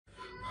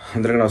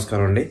అందరికీ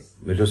నమస్కారం అండి.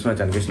 మీరు చూస్తున్న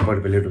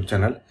చన్నకేసవulu యూట్యూబ్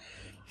ఛానల్.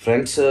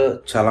 ఫ్రెండ్స్,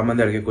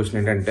 చాలామంది అడిగే క్వశ్చన్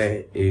ఏంటంటే,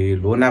 ఈ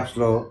లోన్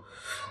యాప్స్లో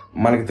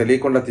మనకి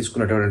తెలియకుండా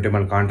తీసుకున్నటువంటి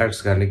మన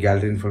కాంటాక్ట్స్ కానీ,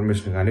 గ్యాలరీ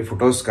ఇన్ఫర్మేషన్ కానీ,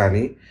 ఫొటోస్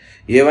కానీ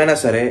ఏవైనా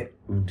సరే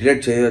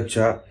డిలీట్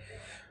చేయవచ్చా,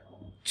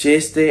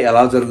 చేస్తే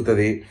ఎలా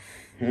జరుగుతుంది?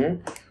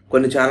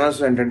 కొన్ని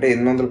ఛానల్స్లో ఏంటంటే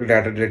 800కి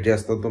డేటా డిలీట్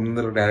చేస్తాం,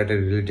 900కి డేటా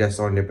డిలీట్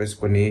చేస్తాం అని చెప్పేసి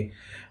కొన్ని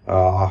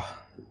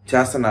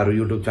చేస్తున్నారు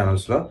యూట్యూబ్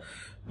ఛానల్స్లో.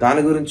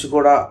 దాని గురించి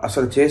కూడా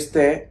అసలు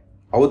చేస్తే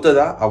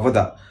అవుతుందా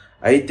అవ్వదా,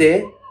 అయితే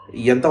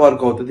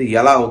ఎంతవరకు అవుతుంది,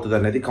 ఎలా అవుతుంది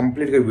అనేది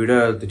కంప్లీట్గా వీడియో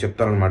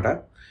చెప్తానమాట.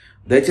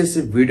 దయచేసి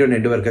వీడియోని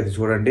ఎండ్ వరకు అయితే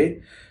చూడండి.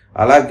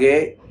 అలాగే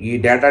ఈ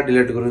డేటా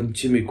డిలీట్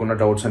గురించి మీకున్న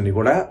డౌట్స్ అన్ని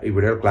కూడా ఈ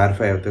వీడియో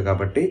క్లారిఫై అవుతాయి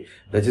కాబట్టి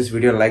దయచేసి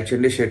వీడియోని లైక్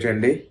చేయండి, షేర్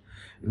చేయండి.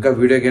 ఇంకా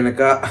వీడియో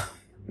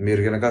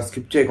మీరు కనుక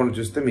స్కిప్ చేయకుండా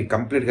చూస్తే మీకు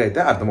కంప్లీట్గా అయితే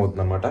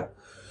అర్థమవుతుంది అనమాట.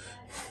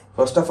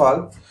 ఫస్ట్ ఆఫ్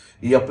ఆల్,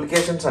 ఈ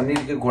అప్లికేషన్స్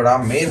అన్నిటికీ కూడా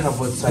మెయిన్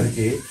హబ్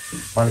వచ్చేసరికి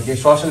మనకి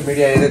సోషల్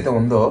మీడియా ఏదైతే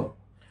ఉందో,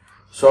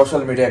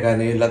 సోషల్ మీడియా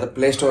కానీ లేదా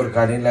ప్లే స్టోర్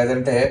కానీ,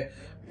 లేదంటే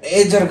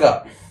మేజర్గా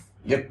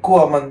ఎక్కువ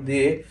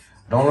మంది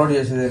డౌన్లోడ్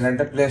చేసేది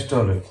ఏంటంటే ప్లే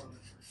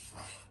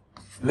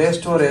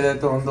స్టోర్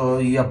ఏదైతే ఉందో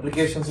ఈ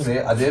అప్లికేషన్స్ని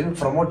అదేమి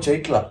ప్రమోట్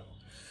చేయట్లా.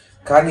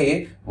 కానీ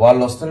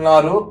వాళ్ళు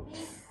వస్తున్నారు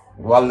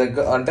వాళ్ళ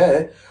దగ్గర, అంటే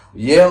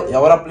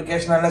ఎవరి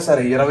అప్లికేషన్ అయినా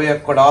సరే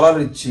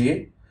 $21 ఇచ్చి,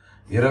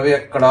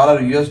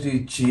 $21 USD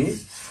ఇచ్చి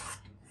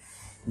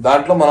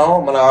దాంట్లో మనం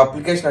మన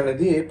అప్లికేషన్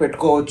అనేది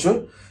పెట్టుకోవచ్చు.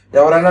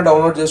 ఎవరైనా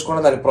డౌన్లోడ్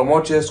చేసుకుని దాన్ని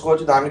ప్రమోట్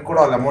చేసుకోవచ్చు. దానికి కూడా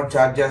వాళ్ళు అమౌంట్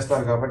ఛార్జ్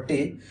చేస్తారు కాబట్టి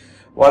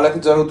వాళ్ళకి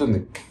జరుగుతుంది.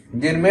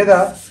 దీని మీద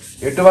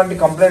ఎటువంటి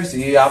కంప్లైంట్స్,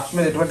 ఈ యాప్స్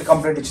మీద ఎటువంటి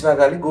కంప్లైంట్ ఇచ్చినా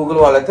కానీ గూగుల్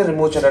వాళ్ళైతే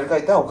రిమూవ్ చేయడానికి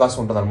అయితే అవకాశం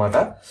ఉంటుంది అనమాట.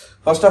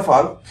 ఫస్ట్ ఆఫ్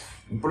ఆల్,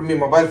 ఇప్పుడు మీ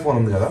మొబైల్ ఫోన్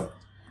ఉంది కదా,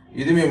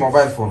 ఇది మీ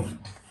మొబైల్ ఫోన్.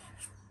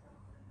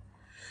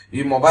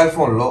 ఈ మొబైల్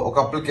ఫోన్లో ఒక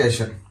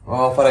application,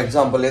 for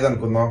example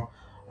ఏదనుకుందాం,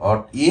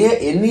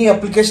 any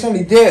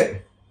application ఇదే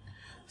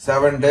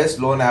 7 days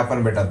లోన్ యాప్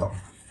అని పెట్టేద్దాం.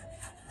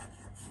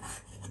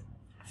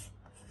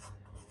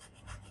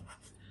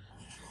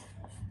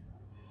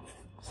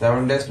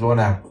 7 days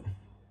లోన్ యాప్.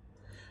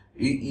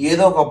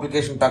 ఏదో ఒక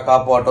అప్లికేషన్, టకా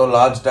పాటో,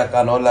 లార్జ్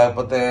టకానో,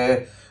 లేకపోతే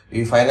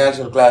ఈ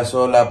ఫైనాన్షియల్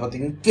క్లాసో, లేకపోతే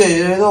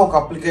ఇంకేదో ఒక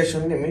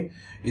అప్లికేషన్ని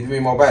ఇది మీ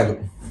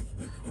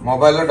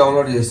మొబైల్లో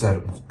డౌన్లోడ్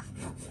చేశారు.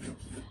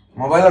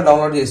 మొబైల్లో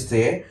డౌన్లోడ్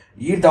చేస్తే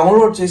ఈ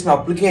డౌన్లోడ్ చేసిన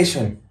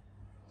అప్లికేషన్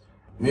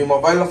మీ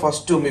మొబైల్లో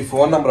ఫస్ట్ మీ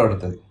ఫోన్ నెంబర్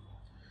అడుగుతుంది.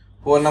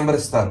 ఫోన్ నెంబర్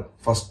ఇస్తారు,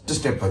 ఫస్ట్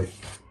స్టెప్ అది.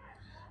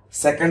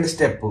 సెకండ్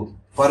స్టెప్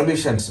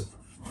పర్మిషన్స్,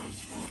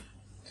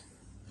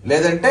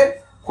 లేదంటే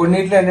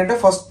కొన్నిట్లో ఏంటంటే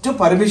ఫస్ట్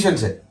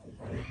పర్మిషన్సే,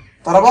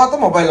 తర్వాత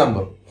మొబైల్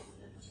నంబర్,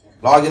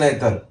 లాగిన్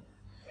అవుతారు.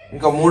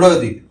 ఇంకా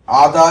మూడోది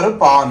ఆధారు,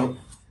 పాను.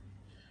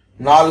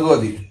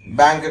 నాలుగోది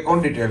బ్యాంక్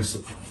అకౌంట్ డీటెయిల్స్.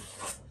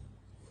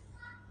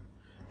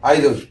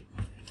 ఐదోది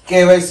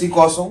కేవైసీ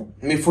కోసం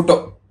మీ ఫోటో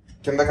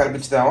కింద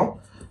కనిపించుదామో.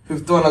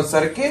 ఫిఫ్త్ వన్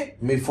వచ్చేసరికి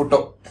మీ ఫోటో.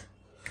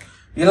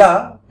 ఇలా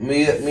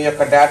మీ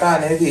యొక్క డేటా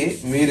అనేది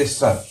మీరు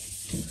ఇస్తారు.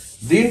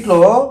 దీంట్లో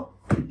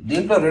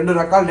 2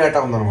 రకాల డేటా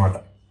ఉందన్నమాట.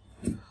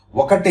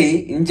 ఒకటి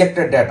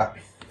injected data,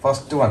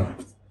 first one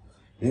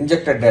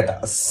injected data.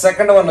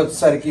 Second one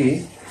వచ్చేసరికి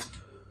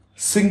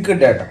సింక్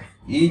డేటా.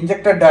 ఈ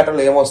ఇంజెక్టెడ్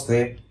డేటాలో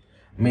ఏమొస్తాయి,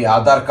 మీ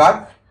ఆధార్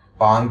కార్డ్,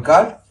 పాన్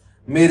కార్డ్,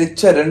 మీరు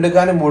ఇచ్చే 2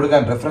 కానీ 3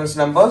 కానీ రెఫరెన్స్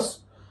నెంబర్స్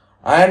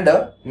అండ్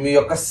మీ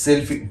యొక్క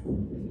సెల్ఫీ.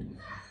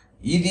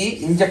 ఇది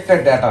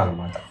ఇంజెక్టెడ్ డేటా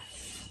అనమాట.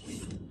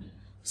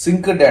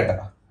 సింక్ డేటా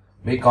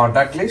మీ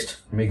కాంటాక్ట్ లిస్ట్,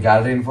 మీ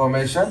గ్యాలరీ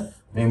ఇన్ఫర్మేషన్,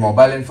 మీ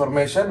మొబైల్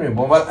ఇన్ఫర్మేషన్, మీ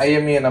మొబైల్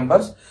IMEI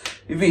నంబర్స్,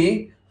 ఇవి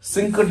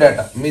సింక్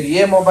డేటా. మీరు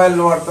ఏ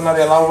మొబైల్లో వాడుతున్నారు,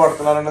 ఎలా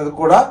వాడుతున్నారు అనేది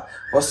కూడా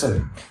వస్తుంది.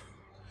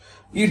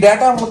 ఈ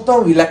డేటా మొత్తం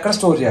వీళ్ళు ఎక్కడ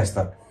స్టోర్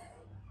చేస్తారు,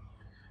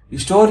 ఈ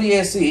స్టోర్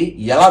చేసి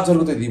ఎలా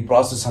జరుగుతుంది ఈ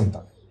ప్రాసెస్ అంతా.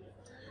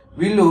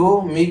 వీళ్ళు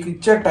మీకు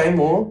ఇచ్చే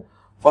టైము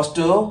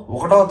ఫస్ట్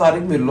 1వ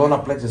తారీఖు మీరు లోన్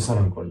అప్లై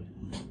చేస్తారనుకోండి.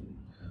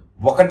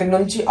 1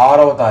 నుంచి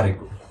 6వ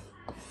తారీఖు,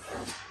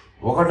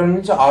 1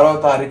 నుంచి 6వ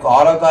తారీఖు,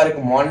 6వ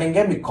తారీఖు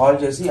మార్నింగే మీకు కాల్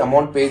చేసి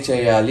అమౌంట్ పే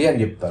చేయాలి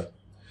అని చెప్తారు.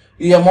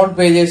 ఈ అమౌంట్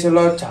పే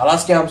చేసేలో చాలా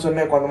స్కామ్స్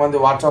ఉన్నాయి. కొంతమంది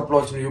వాట్సాప్లో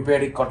వచ్చిన UPI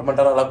ఐడి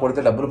కొట్టమంటారు, అలా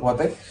కొడితే డబ్బులు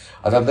పోతాయి.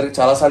 అది అందరికి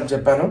చాలాసార్లు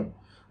చెప్పాను.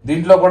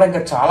 దీంట్లో కూడా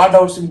ఇంకా చాలా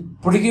డౌట్స్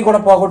ఇప్పటికీ కూడా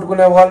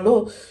పోగొట్టుకునే వాళ్ళు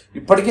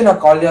ఇప్పటికీ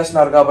నాకు కాల్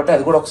చేస్తున్నారు కాబట్టి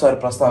అది కూడా ఒకసారి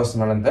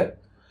ప్రస్తావిస్తున్నాను అంతే.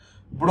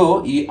 ఇప్పుడు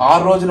ఈ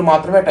 6 రోజులు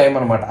మాత్రమే టైం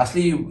అనమాట. అసలు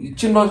ఈ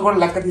ఇచ్చిన రోజు కూడా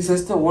లెక్క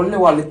తీసేస్తే ఓన్లీ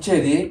వాళ్ళు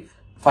ఇచ్చేది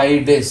 5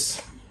 days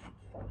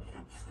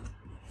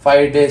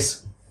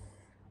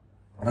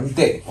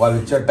అంతే వాళ్ళు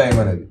ఇచ్చే టైం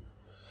అనేది.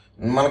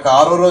 మనకు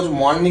 6వ రోజు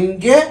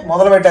మార్నింగే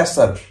మొదలు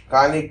పెట్టేస్తారు.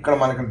 కానీ ఇక్కడ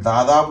మనకి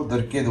దాదాపు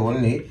దొరికేది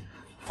ఓన్లీ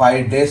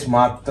 5 days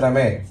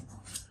మాత్రమే.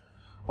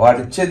 వాడు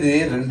ఇచ్చేది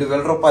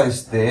 ₹2,000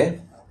 ఇస్తే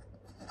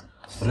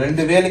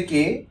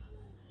 2,000కి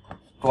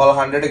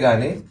 1,200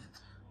 కానీ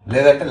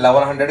లేదంటే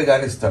 1,100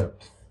 కానీ ఇస్తాడు.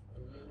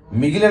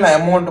 మిగిలిన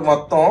అమౌంట్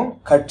మొత్తం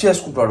కట్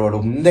చేసుకుంటాడు వాడు,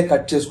 ముందే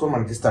కట్ చేసుకొని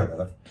మనకి ఇస్తాడు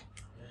కదా.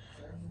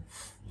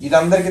 ఇది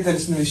అందరికీ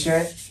తెలిసిన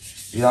విషయమే,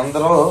 ఇది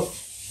అందరూ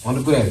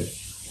అనుకునేది.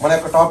 మన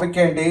యొక్క టాపిక్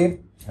ఏంటి,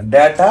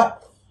 డేటా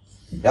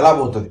ఎలా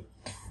పోతుంది.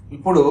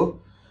 ఇప్పుడు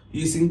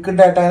ఈ సింక్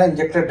డేటా అయినా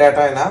ఇంజెక్టెడ్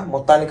డేటా అయినా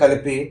మొత్తాన్ని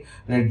కలిపి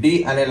నేను D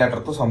అనే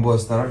లెటర్తో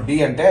సంబోధిస్తాను. D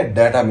అంటే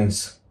డేటా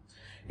మీన్స్.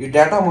 ఈ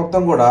డేటా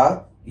మొత్తం కూడా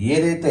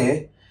ఏదైతే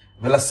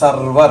వీళ్ళ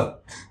సర్వర్.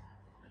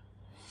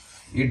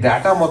 ఈ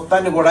డేటా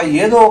మొత్తాన్ని కూడా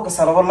ఏదో ఒక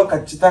సర్వర్లో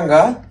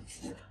ఖచ్చితంగా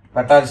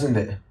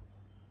పెట్టాల్సిందే.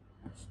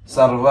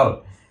 సర్వర్,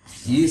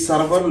 ఈ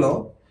సర్వర్లో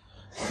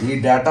ఈ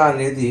డేటా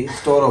అనేది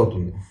స్టోర్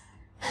అవుతుంది.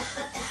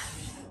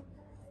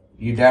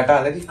 ఈ డేటా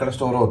అనేది ఇక్కడ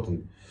స్టోర్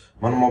అవుతుంది.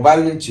 మన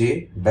మొబైల్ నుంచి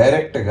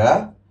డైరెక్ట్గా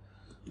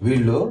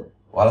వీళ్ళు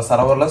వాళ్ళ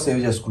సర్వర్లో సేవ్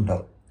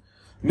చేసుకుంటారు.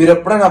 మీరు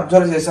ఎప్పుడైనా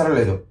అబ్జర్వ్ చేశారో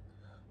లేదో,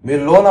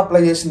 మీరు లోన్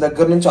అప్లై చేసిన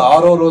దగ్గర నుంచి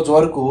 6వ రోజు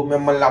వరకు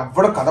మిమ్మల్ని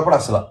ఎవ్వడో కదపడు,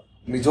 అసలు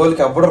మీ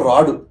జోలికి ఎవ్వడో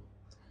రాడు,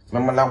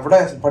 మిమ్మల్ని ఎవ్వడో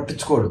అసలు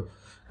పట్టించుకోడు.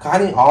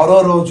 కానీ 6వ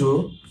రోజు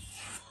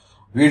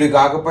వీడు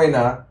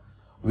కాకపోయినా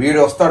వీడు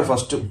వస్తాడు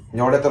ఫస్ట్.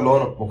 ఎవడైతే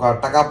లోన్ ఒక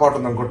టకాపాటు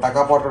ఉంది అనుకో,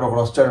 టకాపాటు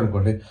ఒకడు వస్తాడు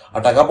అనుకోండి, ఆ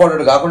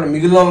టకాపాటు కాకుండా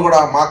మిగిలిన వాళ్ళు కూడా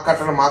మాకు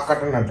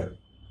కట్టండి అంటారు.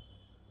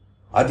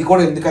 అది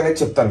కూడా ఎందుకనేది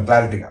చెప్తాను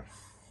క్లారిటీగా.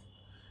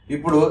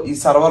 ఇప్పుడు ఈ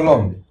సర్వర్లో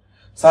ఉంది.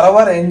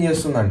 సర్వర్ ఏం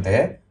చేస్తుందంటే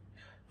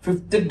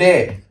 5th డే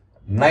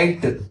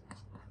నైట్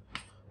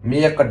మీ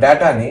యొక్క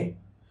డేటాని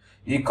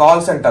ఈ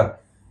కాల్ సెంటర్,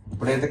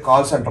 ఇప్పుడైతే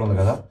కాల్ సెంటర్ ఉంది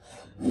కదా,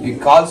 ఈ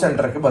కాల్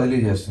సెంటర్కి బదిలీ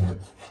చేస్తుంది.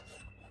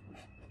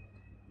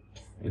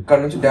 ఇక్కడ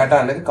నుంచి డేటా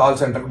అనేది కాల్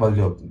సెంటర్కి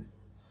బదిలీ అవుతుంది.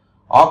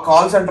 ఆ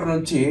కాల్ సెంటర్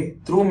నుంచి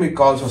త్రూ మీకు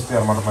కాల్స్ వస్తాయి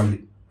అన్నమాట. మళ్ళీ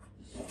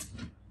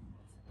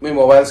మీ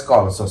మొబైల్స్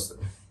కాల్స్ వస్తాయి.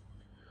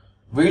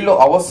 వీళ్ళు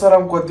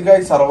అవసరం కొద్దిగా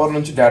ఈ సర్వర్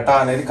నుంచి డేటా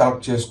అనేది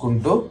కలెక్ట్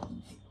చేసుకుంటూ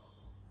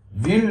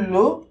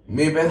వీళ్ళు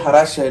మీ మీద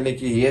హరాస్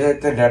చేయడానికి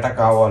ఏదైతే డేటా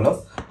కావాలో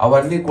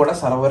అవన్నీ కూడా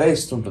సర్వరే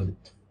ఇస్తుంటుంది.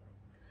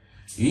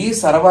 ఈ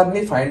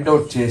సర్వర్ని ఫైండ్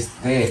అవుట్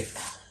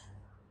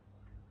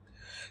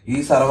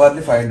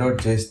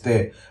చేస్తే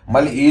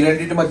మళ్ళీ ఈ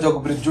రెండింటి మధ్య ఒక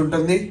బ్రిడ్జ్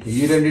ఉంటుంది,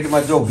 ఈ రెండింటి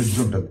మధ్య ఒక బ్రిడ్జ్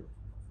ఉంటుంది.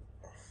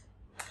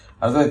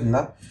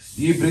 అర్థమవుతుందా?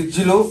 ఈ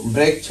బ్రిడ్జ్లు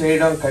బ్రేక్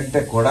చేయడం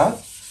కంటే కూడా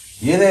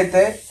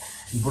ఏదైతే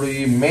ఇప్పుడు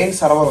ఈ మెయిన్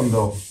సర్వర్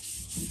ఉందో,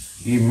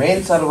 ఈ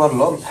మెయిన్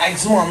సర్వర్లో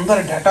మ్యాక్సిమం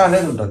అందరి డేటా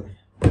అనేది ఉంటుంది.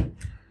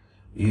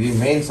 ఇది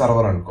మెయిన్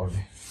సర్వర్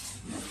అనుకోండి.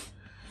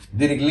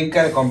 దీనికి లింక్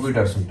అయిన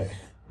కంప్యూటర్స్ ఉంటాయి.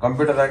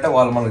 కంప్యూటర్ అంటే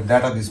వాళ్ళు మనకి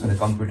డేటా తీసుకునే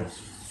కంప్యూటర్స్.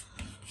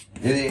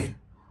 ఇది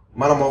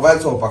మన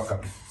మొబైల్స్ ఓ పక్క,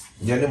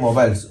 ఇవన్నీ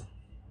మొబైల్స్.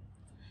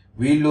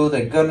 వీళ్ళు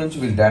దగ్గర నుంచి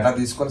వీళ్ళు డేటా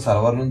తీసుకొని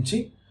సర్వర్ నుంచి,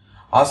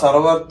 ఆ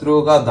సర్వర్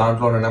త్రూగా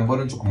దాంట్లో ఉన్న నెంబర్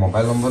నుంచి ఒక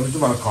మొబైల్ నెంబర్ నుంచి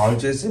మనకు కాల్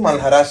చేసి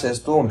మనల్ని హెరాస్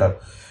చేస్తూ ఉంటారు.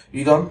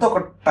 ఇదంతా ఒక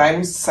టైం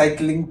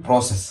సైక్లింగ్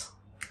ప్రాసెస్.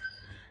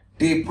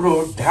 ఇప్పుడు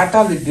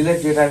డేటాని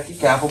డిలీట్ చేయడానికి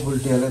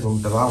క్యాపబిలిటీ అనేది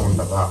ఉంటుందా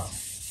ఉండదా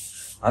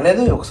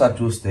అనేది ఒకసారి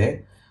చూస్తే,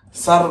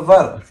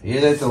 సర్వర్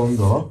ఏదైతే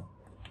ఉందో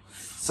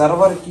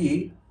సర్వర్కి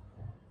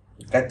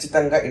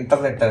ఖచ్చితంగా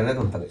ఇంటర్నెట్ అనేది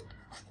ఉంటుంది.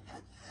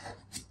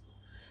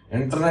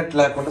 ఇంటర్నెట్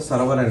లేకుండా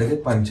సర్వర్ అనేది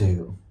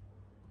పనిచేయదు.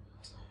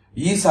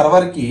 ఈ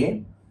సర్వర్కి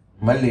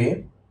మళ్ళీ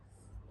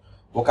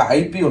ఒక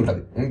ఐపీ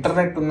ఉంటుంది.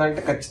 ఇంటర్నెట్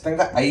ఉందంటే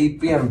ఖచ్చితంగా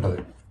ఐపీ అని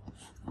ఉంటుంది.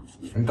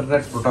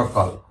 ఇంటర్నెట్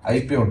ప్రోటోకాల్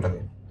ఐపీ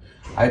ఉంటుంది.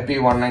 ఐపీ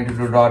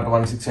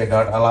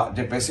 192.168. అలా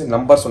చెప్పేసి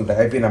నంబర్స్ ఉంటాయి,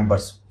 ఐపీ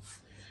నంబర్స్.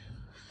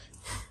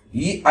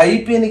 ఈ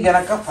ఐపీని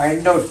గనక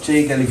ఫైండ్ అవుట్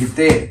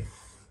చేయగలిగితే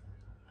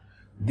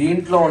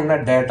దీంట్లో ఉన్న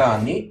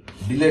డేటాని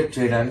డిలీట్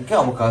చేయడానికి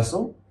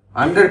అవకాశం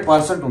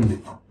 100% ఉంది.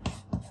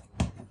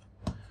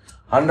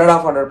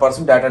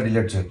 100% డేటా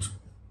డిలీట్ చేయొచ్చు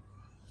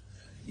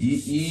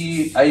ఈ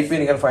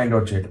ఐపీని కానీ ఫైండ్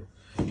అవుట్ చేయడం.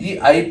 ఈ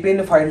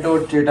ఐపీని ఫైండ్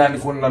అవుట్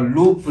చేయడానికి ఉన్న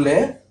లూప్లే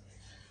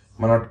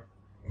మన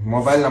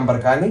మొబైల్ నెంబర్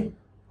కానీ,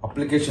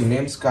 అప్లికేషన్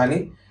నేమ్స్ కానీ,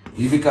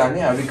 ఇవి కానీ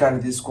అవి కానీ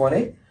తీసుకొని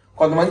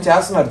కొంతమంది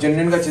చేస్తున్నారు.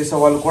 జెన్యున్గా చేసే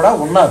వాళ్ళు కూడా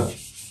ఉన్నారు.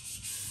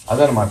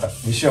 అదనమాట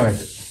విషయం.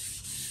 అయితే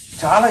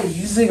చాలా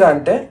ఈజీగా,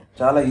 అంటే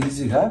చాలా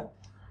ఈజీగా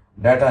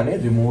డేటాని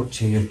రిమూవ్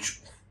చేయొచ్చు.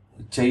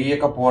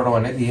 చెయ్యకపోవడం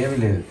అనేది ఏమీ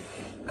లేదు.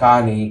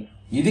 కానీ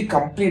ఇది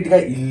కంప్లీట్గా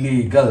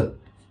ఇల్లీగల్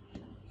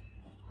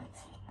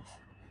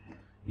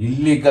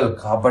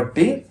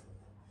కాబట్టి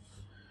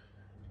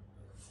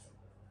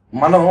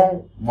మనం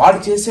వాడు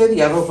చేసేది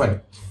ఏదో పని.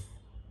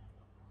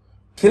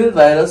 కిల్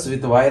వైరస్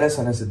విత్ వైరస్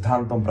అనే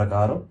సిద్ధాంతం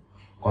ప్రకారం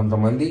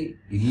కొంతమంది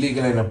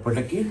ఇల్లీగల్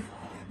అయినప్పటికీ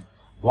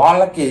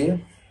వాళ్ళకి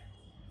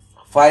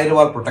ఫైర్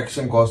వాల్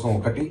ప్రొటెక్షన్ కోసం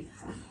 1,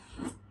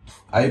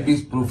 ఐపీ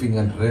ప్రూఫింగ్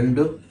అని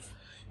 2,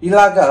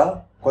 ఇలాగా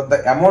కొంత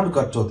అమౌంట్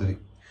ఖర్చు అవుతుంది.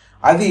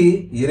 అది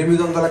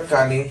 800కి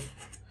కానీ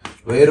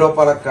 1000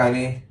 రూపాయలకు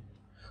కానీ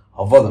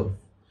అవ్వదు.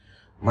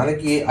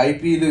 మనకి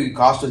ఐపీలు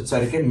కాస్ట్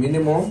వచ్చేసరికి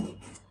మినిమం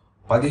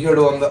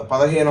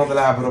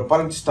 1550 రూపాయల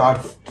నుంచి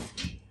స్టార్ట్.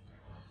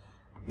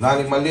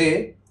 దానికి మళ్ళీ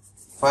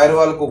ఫైర్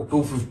వాల్కి ఒక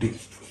 250,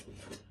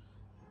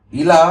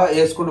 ఇలా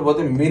వేసుకుంటూ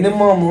పోతే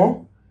మినిమము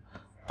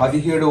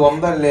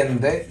 1700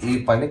 లేనిదే ఈ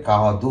పని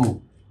కాదు.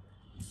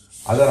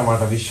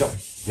 అదనమాట విషయం.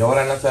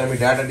 ఎవరైనా సరే మీ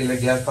డేటా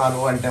డిలీట్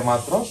చేస్తాను అంటే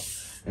మాత్రం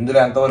ఇందులో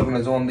ఎంతవరకు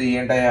నిజం ఉంది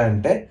ఏంటయ్యా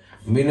అంటే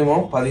మినిమం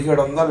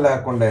 1700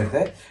 లేకుండా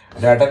అయితే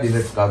డేటా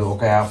డిలీట్ కాదు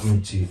ఒక యాప్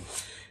నుంచి.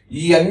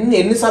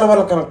 ఎన్ని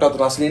సర్వర్లు కనెక్ట్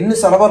అవుతున్నారు, అసలు ఎన్ని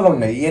సర్వర్లు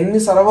ఉన్నాయి, ఎన్ని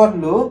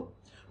సర్వర్లు.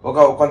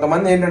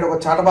 కొంతమంది ఏంటంటే ఒక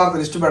చాటబార్త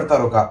లిస్ట్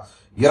పెడతారు. ఒక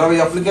 20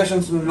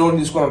 అప్లికేషన్స్ లోన్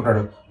తీసుకొని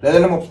ఉంటాడు,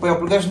 లేదంటే 30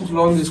 అప్లికేషన్స్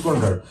లోన్ తీసుకొని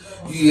ఉంటాడు.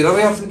 ఈ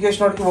 20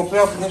 అప్లికేషన్ వాడికి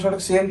 30 అప్లికేషన్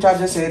వాడికి సేమ్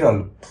ఛార్జెస్ వేయరు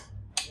వాళ్ళు,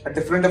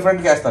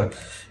 డిఫరెంట్గా వేస్తారు.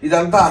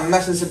 ఇదంతా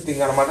అన్నెసెసరీ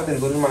థింగ్ అనమాట. దీని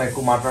గురించి మనం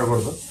ఎక్కువ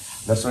మాట్లాడకూడదు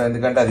దర్శనం,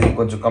 ఎందుకంటే అది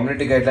కొంచెం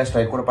కమ్యూనిటీ గైడ్లైన్స్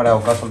స్ట్రైక్ కూడా పడే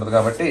అవకాశం ఉంటుంది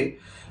కాబట్టి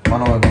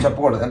మనం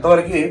చెప్పకూడదు.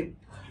 ఎంతవరకు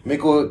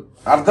మీకు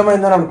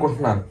అర్థమైందని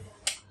అనుకుంటున్నాను.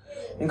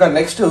 ఇంకా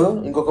నెక్స్ట్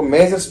ఇంకొక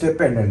మేజర్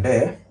స్టెప్ ఏంటంటే,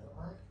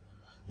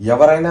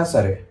 ఎవరైనా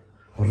సరే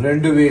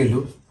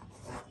 2000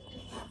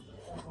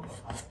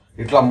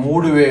 ఇట్లా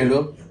 3000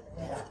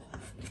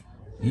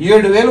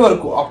 7,000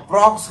 వరకు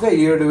అప్రాక్స్గా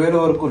 7,000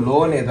 వరకు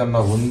లోన్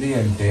ఏదన్నా ఉంది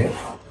అంటే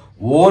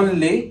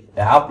ఓన్లీ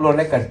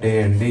యాప్లోనే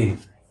కట్టేయండి.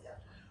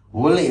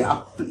 ఓన్లీ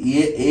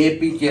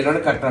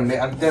ఏపీకేలోనే కట్టండి.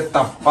 అంతే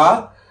తప్ప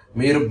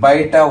మీరు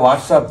బయట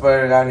వాట్సాప్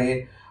కానీ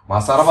మా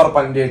సర్వర్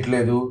పని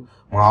చేయట్లేదు,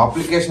 మా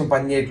అప్లికేషన్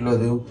పని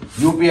చేయట్లేదు,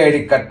 యూపీఐ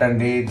ఐడికి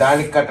కట్టండి,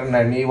 దానికి కట్టండి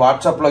అని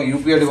వాట్సాప్లో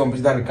యూపీఐ ఐడి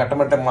పంపించి దానికి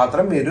కట్టమంటే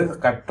మాత్రం మీరు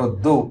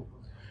కట్టొద్దు.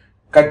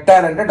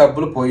 కట్టారంటే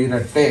డబ్బులు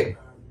పోయినట్టే.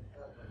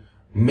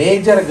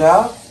 మేజర్గా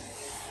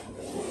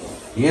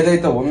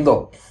ఏదైతే ఉందో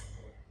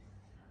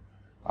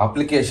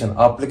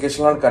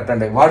అప్లికేషన్లో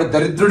కట్టండి. వాడు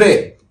దరిద్రుడే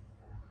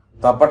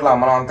తప్పట్లా,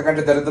 మనం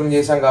అంతకంటే దరిద్రం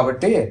చేశాం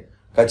కాబట్టి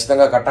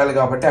ఖచ్చితంగా కట్టాలి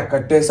కాబట్టి ఆ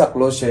కట్టేసి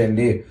క్లోజ్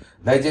చేయండి.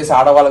 దయచేసి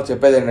ఆడవాళ్ళకి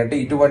చెప్పేది ఏంటంటే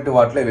ఇటువంటి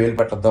వాటిలో వేలు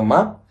పెట్టద్దమ్మా.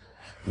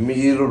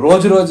 మీరు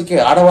రోజు రోజుకి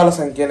ఆడవాళ్ళ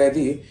సంఖ్య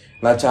అనేది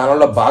నా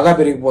ఛానల్లో బాగా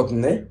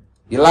పెరిగిపోతుంది.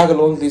 ఇలాగ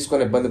లోన్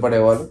తీసుకొని ఇబ్బంది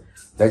పడేవాళ్ళు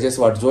దయచేసి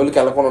వాటి జోలికి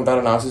వెళ్ళకుండా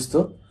ఉంటారని ఆశిస్తూ,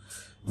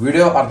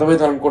 వీడియో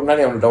అర్థమైంది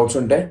అనుకుంటున్నాను. ఏమైనా డౌట్స్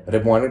ఉంటే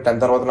రేపు మార్నింగ్ 10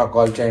 తర్వాత నాకు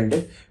కాల్ చేయండి.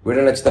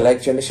 వీడియో నచ్చితే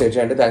లైక్ చేయండి, షేర్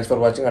చేయండి. Thanks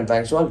for watching and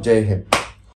thanks to all. జై హింద్.